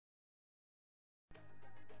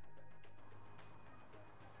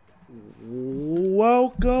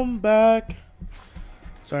Welcome back.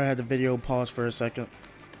 Sorry I had the video pause for a second.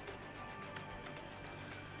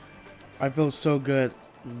 I feel so good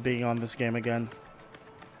being on this game again.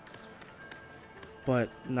 But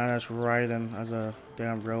not as Raiden as a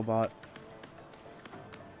damn robot.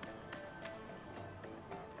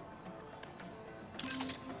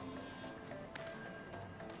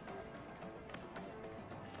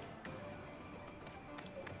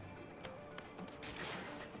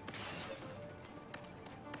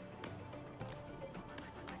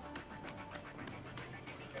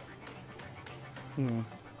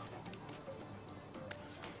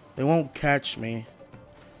 They won't catch me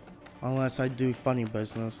unless I do funny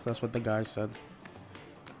business. That's what the guy said.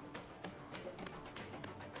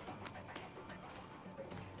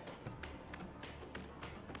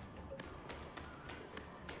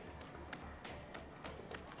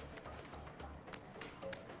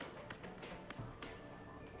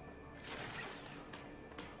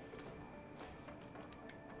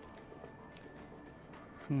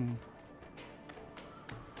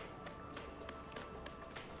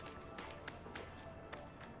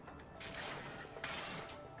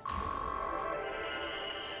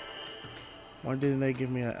 Why didn't they give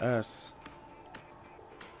me an S?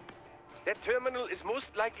 That terminal is most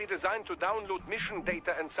likely designed to download mission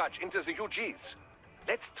data and such into the UGs.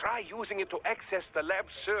 Let's try using it to access the lab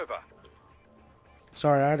server.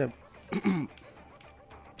 Sorry, I had to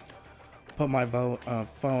put my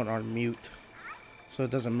phone on mute so it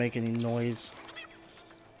doesn't make any noise.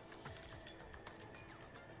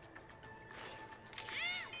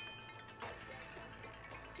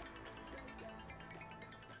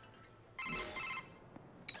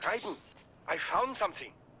 Raiden, I found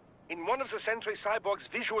something. In one of the Sentry Cyborg's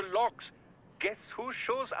visual logs. Guess who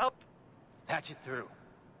shows up? Patch it through.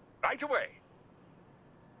 Right away.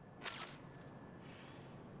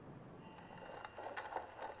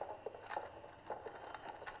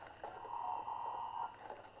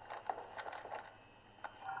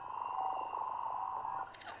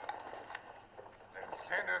 Then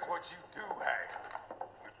send us what you do have.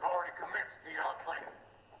 We've already commenced the planning.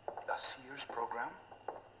 The Sears program?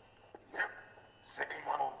 Yep. Same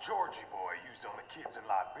one old Georgie boy used on the kids in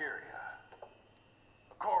Liberia.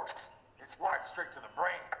 Of course, it's right straight to the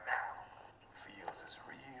brain now. Feels as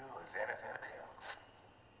real as anything else.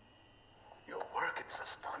 Your work is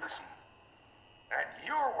astonishing. And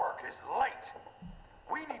your work is late.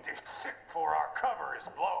 We need this shit before our cover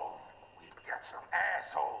is blown. We've got some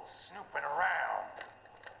assholes snooping around.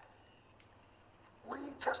 We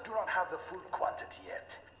just do not have the full quantity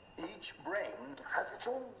yet. Each brain has its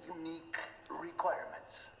own unique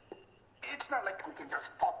requirements. It's not like we can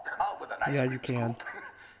just pop them out with a nice... Yeah, you can.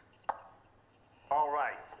 All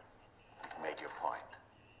right. You've made your point.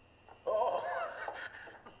 Oh,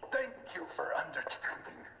 thank you for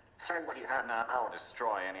understanding. Send what you have now or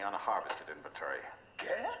destroy any unharvested inventory.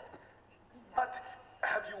 Okay? But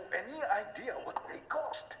have you any idea what they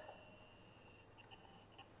cost?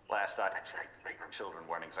 Last I checked, children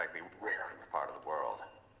weren't exactly rare in the part of the world.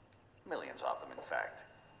 Millions of them, in fact.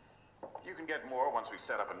 You can get more once we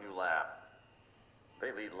set up a new lab.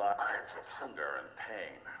 They lead lives of hunger and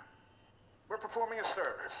pain. We're performing a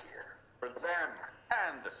service here for them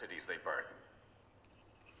and the cities they burden.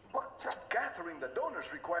 But just gathering the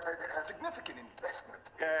donors requires a significant investment.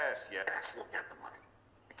 Yes, you'll get the money.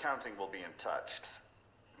 Accounting will be in touch.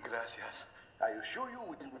 Gracias. I assure you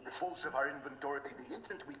we will dispose of our inventory the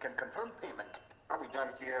instant we can confirm payment. Are we done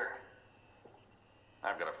here?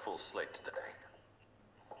 I've got a full slate today.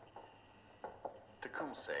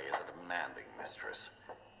 Tecumseh is a demanding mistress,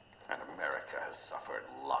 and America has suffered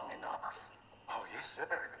long enough. Oh, yes, sir.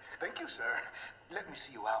 Thank you, sir. Let me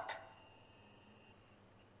see you out.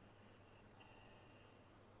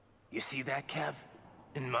 You see that, Kev?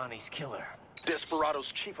 Imani's killer.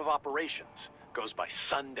 Desperado's chief of operations goes by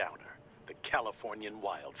Sundowner, the Californian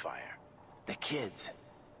wildfire. The kids.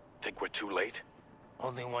 Think we're too late?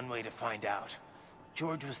 Only one way to find out.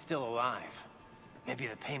 George was still alive. Maybe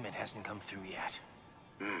the payment hasn't come through yet.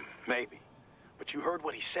 Maybe. But you heard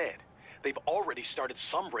what he said. They've already started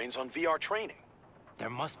some brains on VR training. There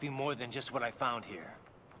must be more than just what I found here.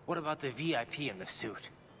 What about the VIP in the suit?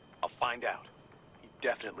 I'll find out. He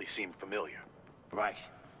definitely seemed familiar. Right.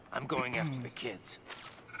 I'm going after the kids.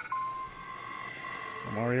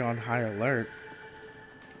 I'm already on high alert.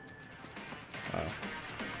 Oh.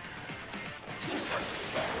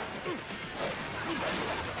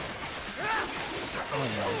 Oh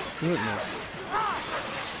my goodness.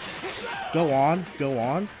 Go on, go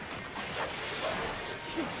on.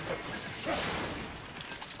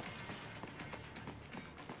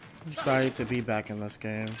 I'm excited to be back in this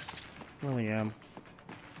game. Really am.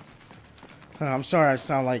 I'm sorry I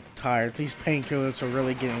sound like tired. These painkillers are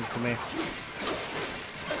really getting to me.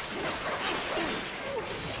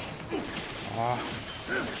 Aw.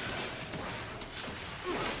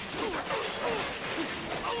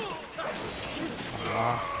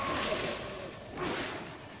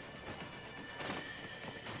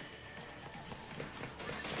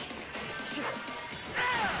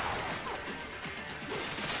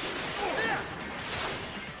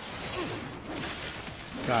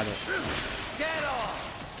 Got it. Get off!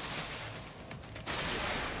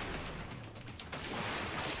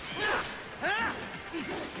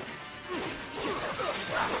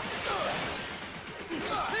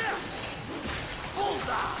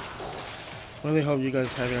 Really hope you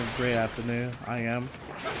guys having a great afternoon. I am.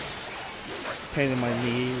 Pain in my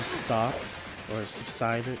knees stopped or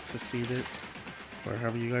subsided, seceded, or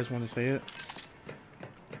however you guys want to say it.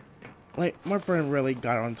 Like, my friend really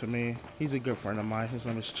got onto me. He's a good friend of mine. His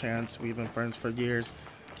name is Chance. We've been friends for years.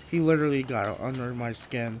 He literally got under my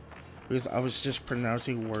skin because I was just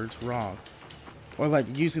pronouncing words wrong. Or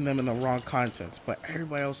like using them in the wrong context. But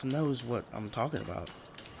everybody else knows what I'm talking about.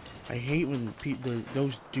 I hate when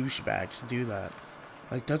those douchebags do that.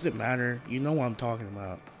 Like, doesn't matter. You know what I'm talking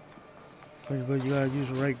about. Like, but you gotta use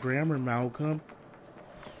the right grammar, Malcolm.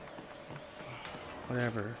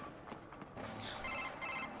 Whatever.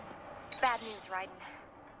 Bad news, Raiden.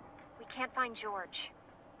 We can't find George.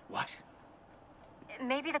 What?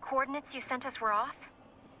 Maybe the coordinates you sent us were off?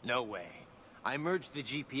 No way. I merged the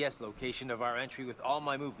GPS location of our entry with all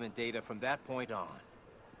my movement data from that point on.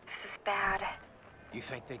 This is bad. You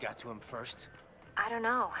think they got to him first? I don't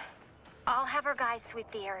know. I'll have our guys sweep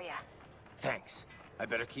the area. Thanks. I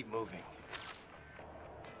better keep moving.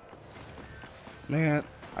 Man,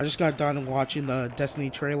 I just got done watching the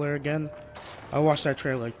Destiny trailer again. I watched that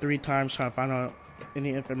trailer like 3 times trying to find out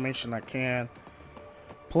any information I can.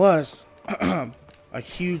 Plus, a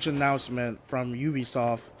huge announcement from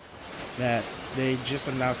Ubisoft that they just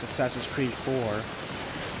announced Assassin's Creed 4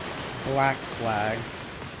 Black Flag,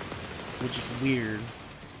 which is weird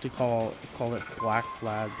to call it Black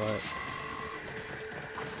Flag, but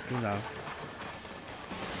you know.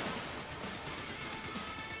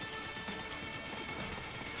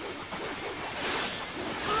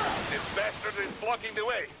 This bastard is blocking the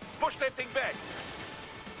way. Push that thing back.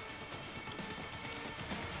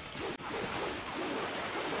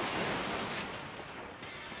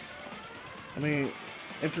 I mean,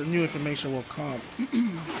 if new information will come.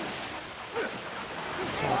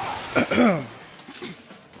 So,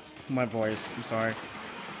 my voice, I'm sorry.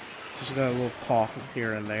 Just got a little cough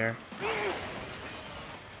here and there.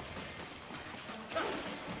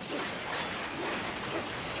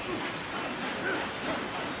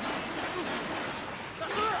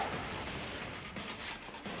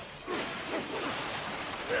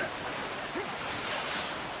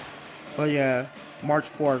 But yeah, March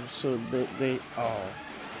 4th, so they're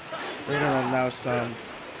gonna announce some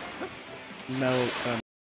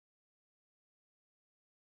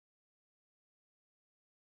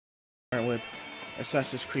with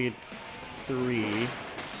Assassin's Creed 3,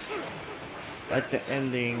 like the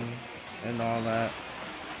ending and all that.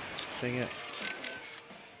 Dang it.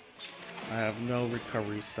 I have no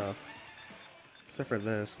recovery stuff. Except for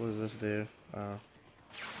this. What does this do?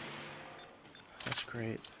 That's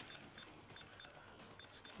great.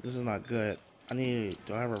 This is not good. Do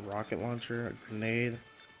I have a rocket launcher? A grenade?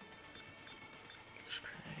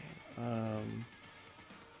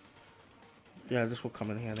 Yeah, this will come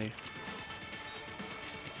in handy.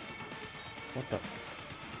 What the?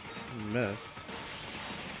 Missed.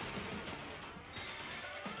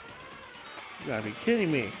 You gotta be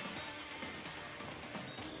kidding me.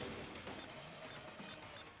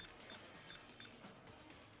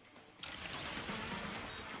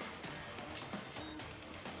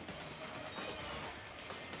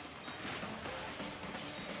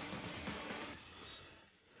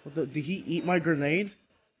 Did he eat my grenade?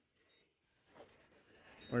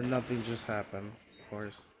 Or nothing just happened, of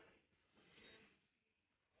course.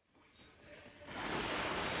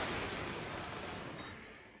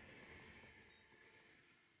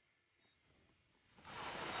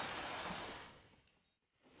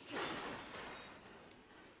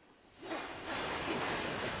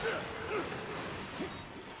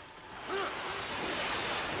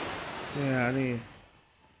 Yeah, I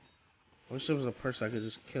wish there was a person I could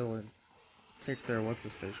just kill and take their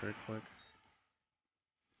what's-his-face right quick.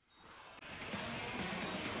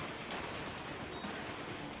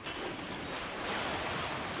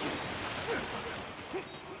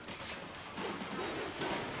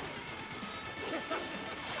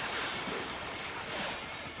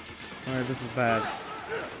 Alright, this is bad.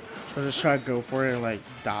 So just try to go for it and like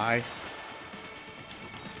die.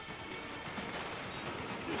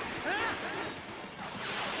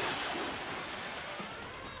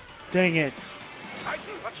 Dang it!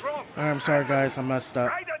 What's wrong? I'm sorry guys, I messed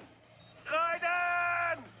up. Raiden!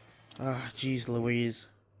 Raiden! Ah, jeez Louise.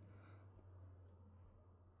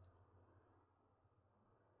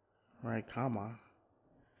 Alright, come on.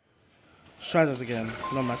 Let's try this again.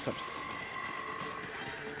 No mess ups.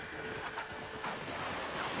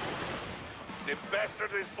 The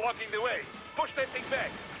bastard is blocking the way. Push that thing back.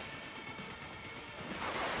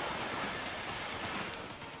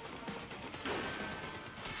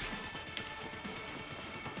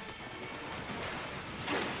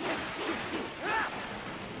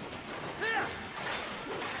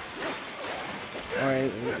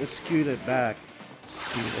 Alright, it skewed it back.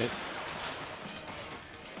 Skewed it.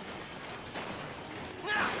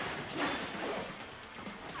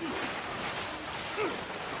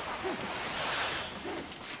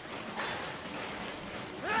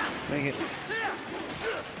 Dang it.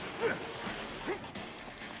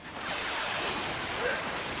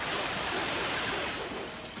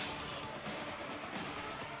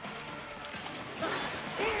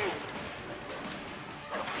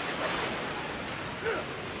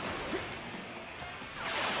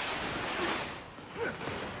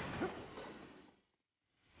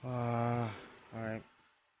 Alright.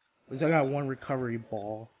 At least I got one recovery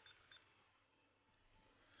ball.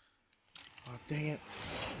 Oh, dang it.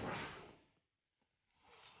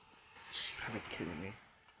 You gotta be kidding me.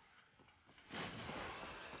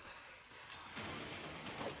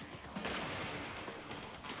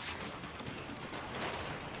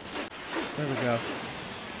 There we go.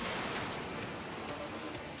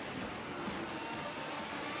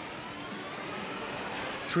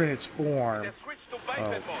 Transform. Switch to biped Oh,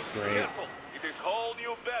 mode. great. Careful. It is whole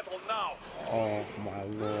new battle now. Oh my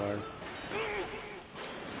lord.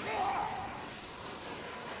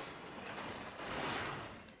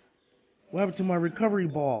 What happened to my recovery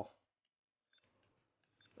ball?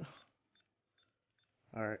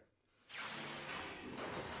 Alright.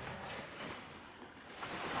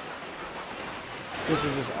 Guess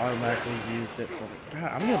I just automatically used it for the...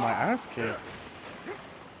 God, I'm getting my ass kicked.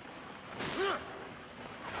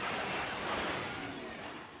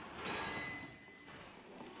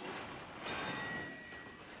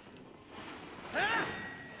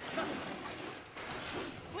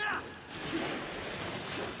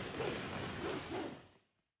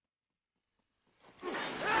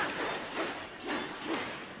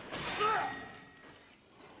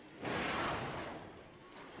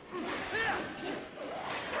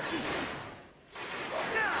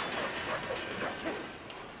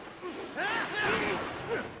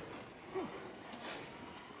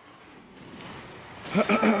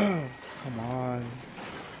 Come on.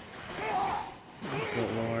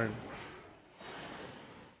 Good lord.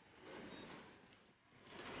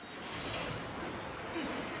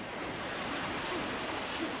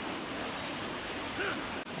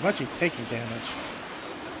 I'm actually taking damage.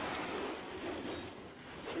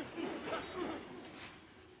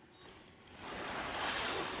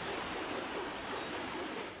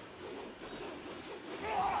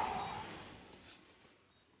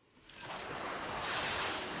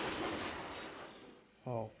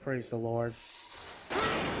 Oh, praise the Lord.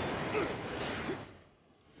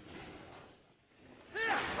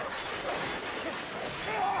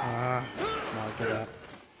 Ah, come on, get up.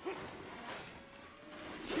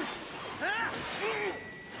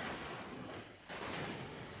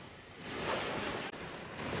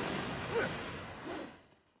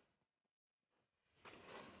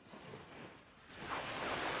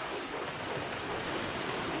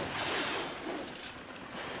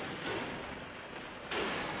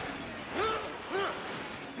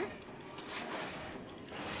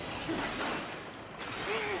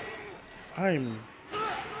 I'm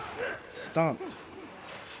stumped.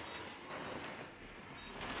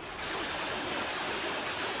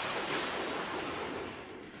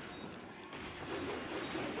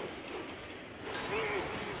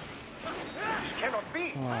 Cannot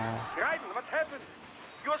be. Aw. Raiden, what happened?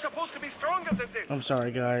 You are supposed to be stronger than this. I'm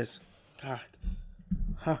sorry, guys. God.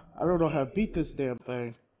 Huh, I don't know how to beat this damn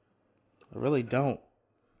thing. I really don't.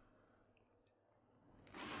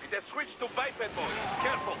 It has switched to biped mode.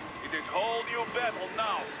 Careful. It is whole new battle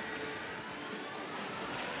now.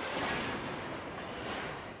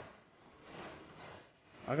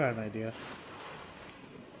 I got an idea.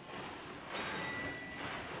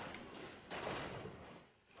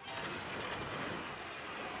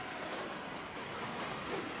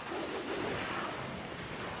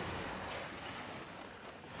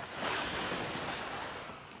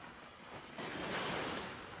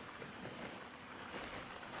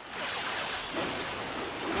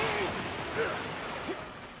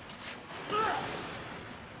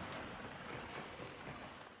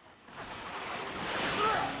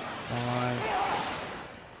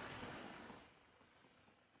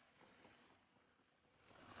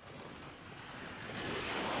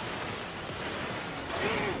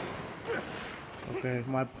 Okay,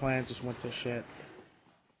 my plan just went to shit.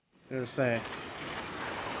 Gotta say.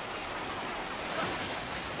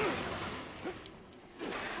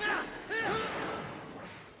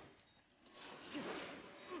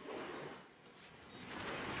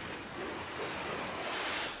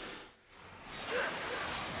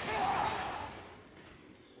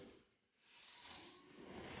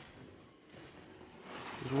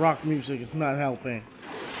 This rock music is not helping.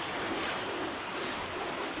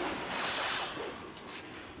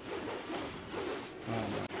 Oh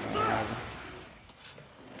my god.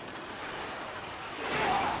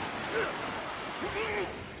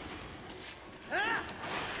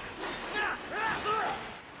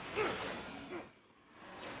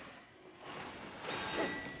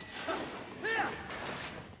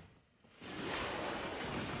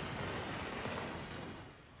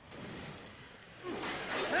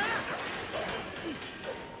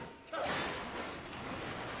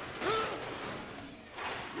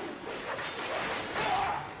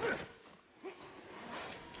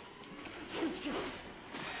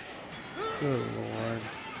 Good lord.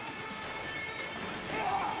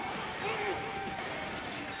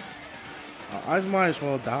 I might as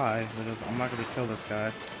well die because I'm not gonna kill this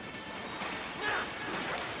guy.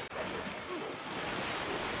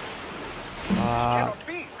 Cannot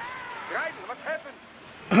be. Raiden, what happened?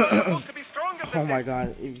 You're supposed to be stronger than Oh my this.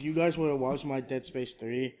 god, if you guys would have watched my Dead Space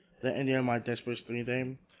 3, the ending of my Dead Space 3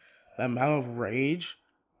 game, the amount of rage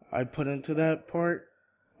I put into that part,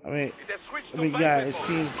 It has switched I to mean, yeah, vapor it mode.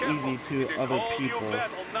 seems Careful. easy to It is other all people. new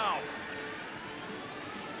battle now.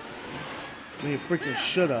 I mean, it freaking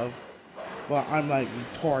should've, but I'm like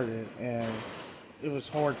retarded, and it was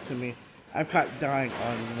hard to me. I kept dying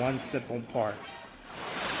on one simple part.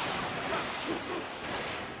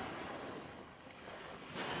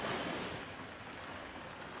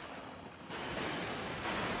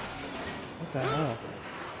 What the hell?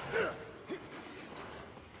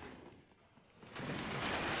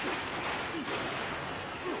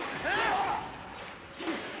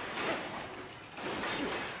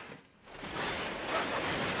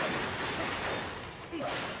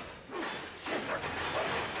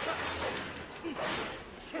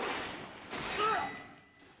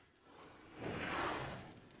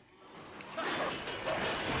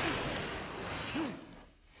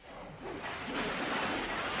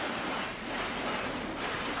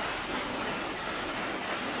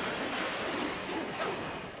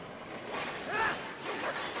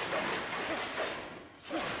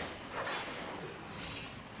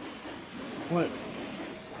 What?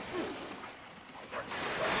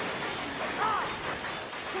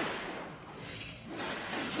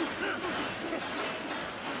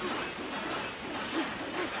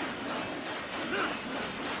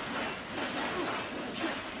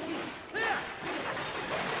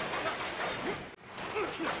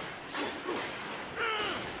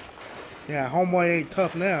 Yeah, homeboy ain't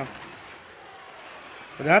tough now.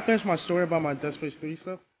 But did I finish my story about my Dead Space 3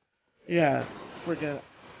 stuff? Yeah, freaking,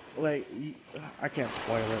 like, I can't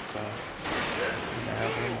spoil it, so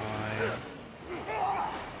never mind.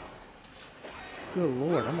 Good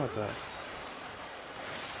lord, I'm about to...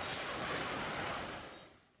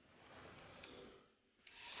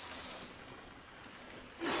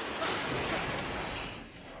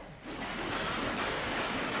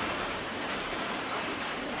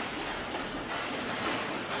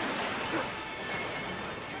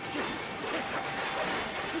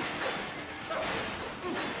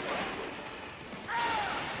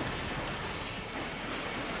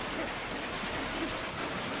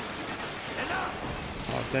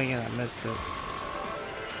 Oh, dang it, I missed it.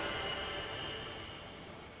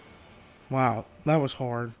 Wow, that was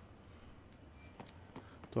hard.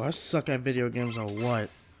 Do I suck at video games or what?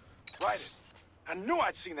 Right. I knew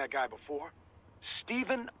I'd seen that guy before.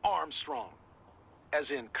 Stephen Armstrong.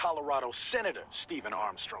 As in Colorado Senator Stephen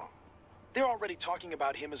Armstrong. They're already talking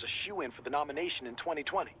about him as a shoo-in for the nomination in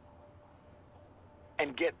 2020.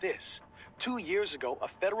 And get this. 2 years ago, a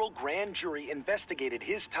federal grand jury investigated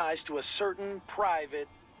his ties to a certain private...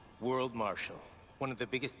 World Marshal. One of the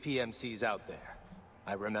biggest PMCs out there.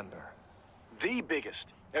 I remember. The biggest,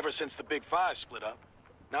 ever since the Big Five split up.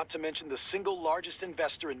 Not to mention the single largest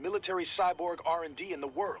investor in military cyborg R&D in the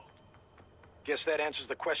world. Guess that answers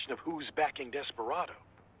the question of who's backing Desperado.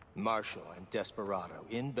 Marshall and Desperado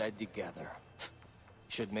in bed together.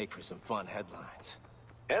 Should make for some fun headlines.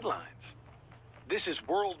 Headlines? This is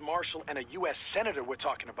World Marshal and a U.S. Senator we're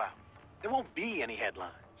talking about. There won't be any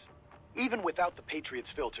headlines. Even without the Patriots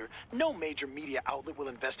filter, no major media outlet will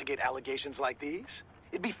investigate allegations like these.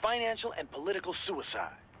 It'd be financial and political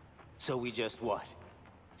suicide. So we just what?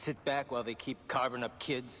 Sit back while they keep carving up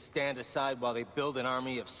kids, stand aside while they build an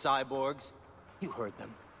army of cyborgs? You heard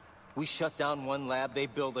them. We shut down one lab, they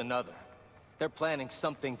build another. They're planning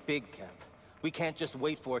something big, Kev. We can't just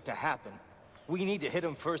wait for it to happen. We need to hit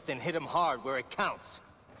them first and hit them hard where it counts.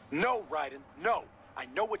 No, Raiden, no. I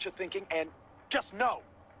know what you're thinking, and just know.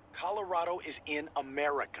 Colorado is in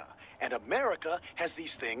America, and America has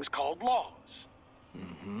these things called laws.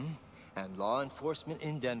 Mm-hmm. And law enforcement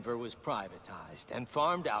in Denver was privatized and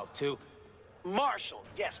farmed out to... Marshall,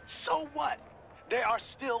 yes, so what? There are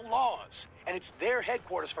still laws, and it's their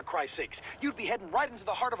headquarters, for Christ's sakes. You'd be heading right into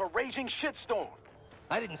the heart of a raging shitstorm.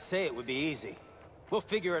 I didn't say it would be easy. We'll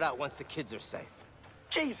figure it out once the kids are safe.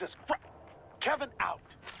 Jesus Christ. Kevin, out.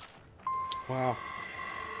 Wow.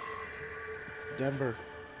 Denver.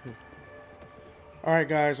 Alright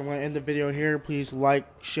guys, I'm going to end the video here. Please like,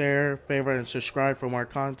 share, favorite, and subscribe for more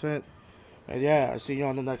content. And yeah, I'll see you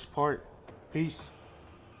on the next part. Peace.